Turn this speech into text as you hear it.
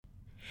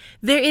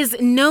There is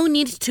no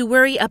need to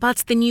worry about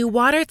the new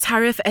water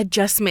tariff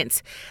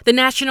adjustment. The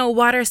National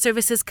Water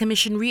Services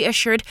Commission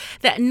reassured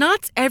that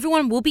not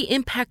everyone will be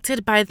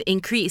impacted by the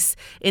increase.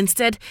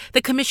 Instead,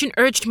 the Commission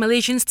urged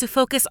Malaysians to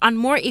focus on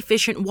more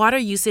efficient water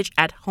usage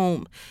at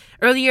home.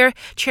 Earlier,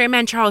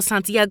 Chairman Charles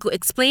Santiago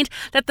explained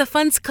that the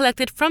funds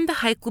collected from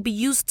the hike will be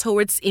used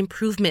towards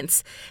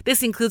improvements.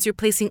 This includes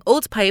replacing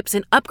old pipes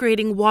and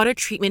upgrading water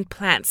treatment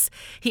plants.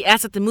 He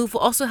adds that the move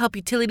will also help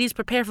utilities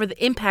prepare for the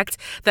impact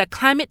that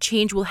climate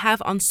change will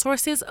have on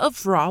sources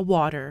of raw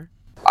water.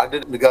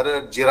 Ada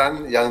negara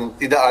jiran yang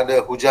tidak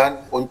ada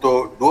hujan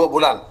untuk 2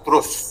 bulan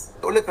terus.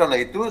 Oleh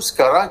kerana itu,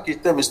 sekarang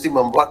kita mesti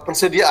membuat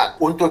persediaan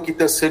untuk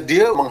kita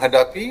sedia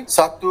menghadapi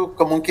satu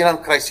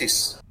kemungkinan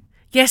krisis.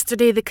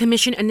 Yesterday, the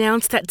Commission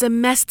announced that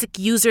domestic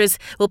users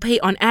will pay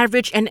on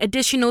average an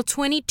additional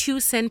 22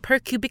 cents per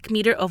cubic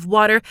meter of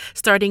water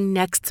starting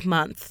next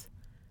month.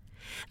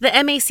 The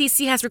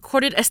MACC has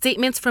recorded a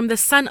statement from the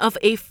son of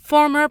a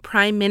former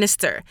prime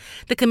minister.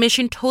 The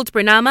Commission told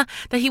Bernama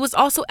that he was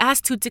also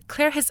asked to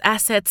declare his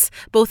assets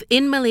both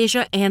in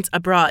Malaysia and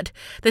abroad.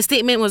 The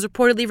statement was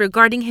reportedly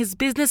regarding his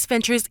business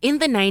ventures in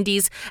the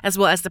 90s as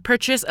well as the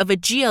purchase of a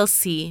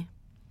GLC.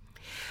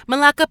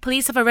 Malacca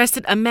police have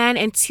arrested a man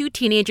and 2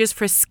 teenagers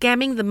for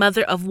scamming the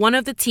mother of one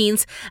of the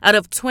teens out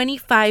of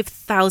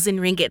 25,000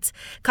 ringgit.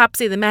 Cops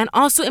say the man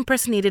also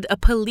impersonated a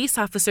police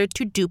officer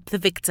to dupe the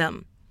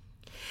victim.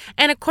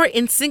 And a court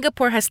in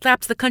Singapore has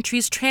slapped the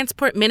country's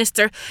transport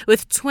minister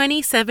with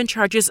 27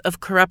 charges of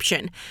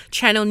corruption.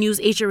 Channel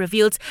News Asia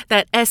revealed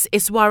that S.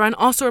 Iswaran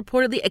also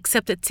reportedly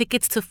accepted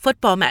tickets to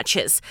football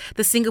matches,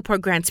 the Singapore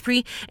Grand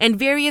Prix, and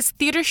various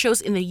theatre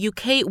shows in the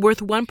UK worth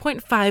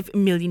 1.5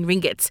 million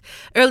ringgit.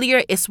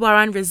 Earlier,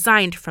 Iswaran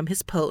resigned from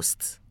his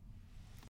post.